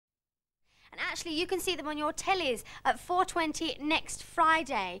actually, you can see them on your tellies at 4:20 next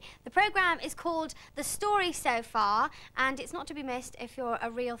Friday. The programme is called The Story So Far, and it's not to be missed if you're a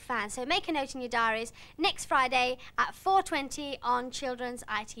real fan. So make a note in your diaries, next Friday at 4:20 on Children's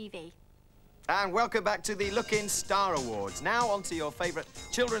ITV. And welcome back to the Look In Star Awards. Now on to your favourite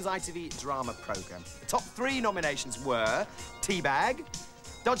children's ITV drama programme. The top 3 nominations were Teabag,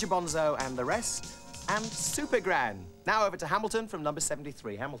 Dodger Bonzo and the Rest, and Super Gran. Now over to Hamilton from number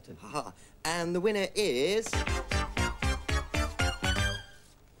 73. Hamilton. And the winner is...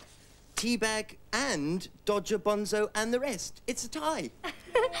 Teabag and Dodger Bonzo and the Rest. It's a tie.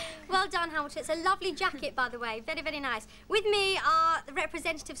 Well done, Hamilton. It's a lovely jacket, by the way. Very, very nice. With me are the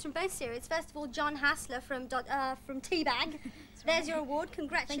representatives from both series. First of all, John Hassler from Teabag. There's your award.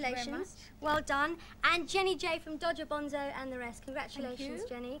 Congratulations. Thank you very much. Well done. And Jenny J from Dodger Bonzo and the Rest. Congratulations,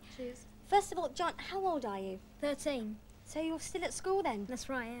 Jenny. Cheers. First of all, John, how old are you? 13. So you're still at school then? That's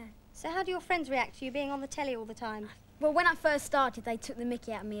right, yeah. So how do your friends react to you being on the telly all the time? Well, when I first started, they took the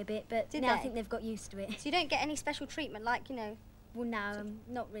mickey out of me a bit, but Did now they? I think they've got used to it. So you don't get any special treatment, like, you know... Well, no,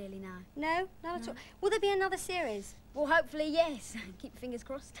 not really, no. No? Not at all? Will there be another series? Well, hopefully, yes. Keep your fingers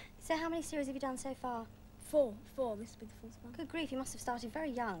crossed. So how many series have you done so far? 4. This will be the 4th one. Good grief, you must have started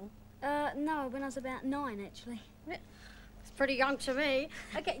very young. No, when I was about 9, actually. It's pretty young to me.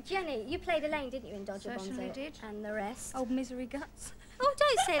 OK, Jenny, you played Elaine, didn't you, in Dodger Certainly Bonzo? did. And the Rest? Old misery guts. Oh,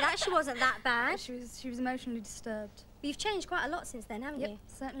 don't say that. She wasn't that bad. She was emotionally disturbed. But you've changed quite a lot since then, haven't you?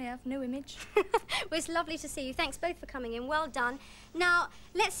 Certainly have. New image. Well, it's lovely to see you. Thanks both for coming in. Well done. Now,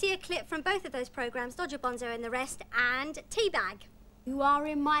 let's see a clip from both of those programmes, Dodger Bonzo and the Rest, and Teabag. You are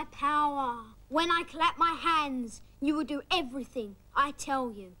in my power. When I clap my hands, you will do everything I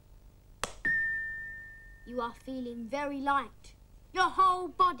tell you. You are feeling very light. Your whole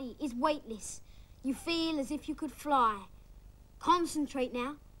body is weightless. You feel as if you could fly. Concentrate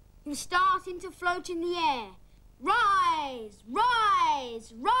now. You're starting to float in the air. Rise,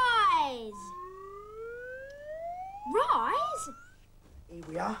 rise, rise. Rise? Here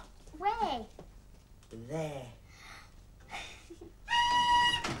we are. Where? There.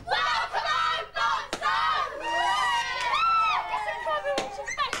 Welcome home, Bonzo! Let's throw the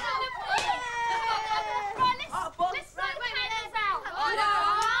candles out.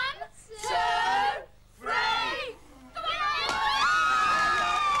 One, two, three.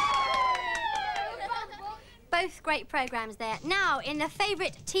 Both great programmes there. Now, in the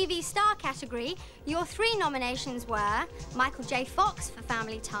favourite TV star category, your 3 nominations were Michael J. Fox for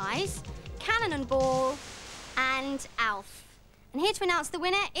Family Ties, Cannon and Ball, and Alf. And here to announce the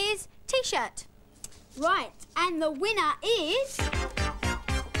winner is T-shirt. Right, and the winner is...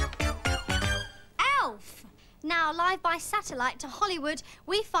 Alf. Now, live by satellite to Hollywood,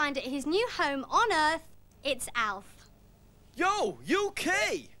 we find at his new home on Earth, it's Alf. Yo,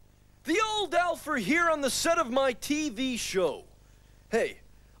 UK! The old Alfer here on the set of my TV show. Hey,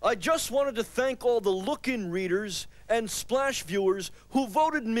 I just wanted to thank all the look-in readers and Splash viewers who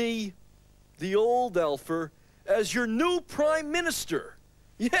voted me, the old Alfer, as your new Prime Minister.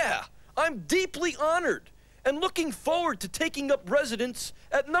 Yeah, I'm deeply honored and looking forward to taking up residence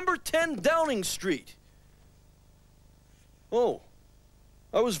at number 10 Downing Street. Oh,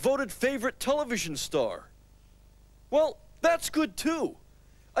 I was voted favorite television star. Well, that's good too.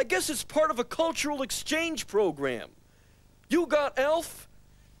 I guess it's part of a cultural exchange program. You got Alf,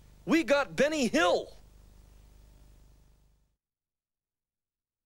 we got Benny Hill.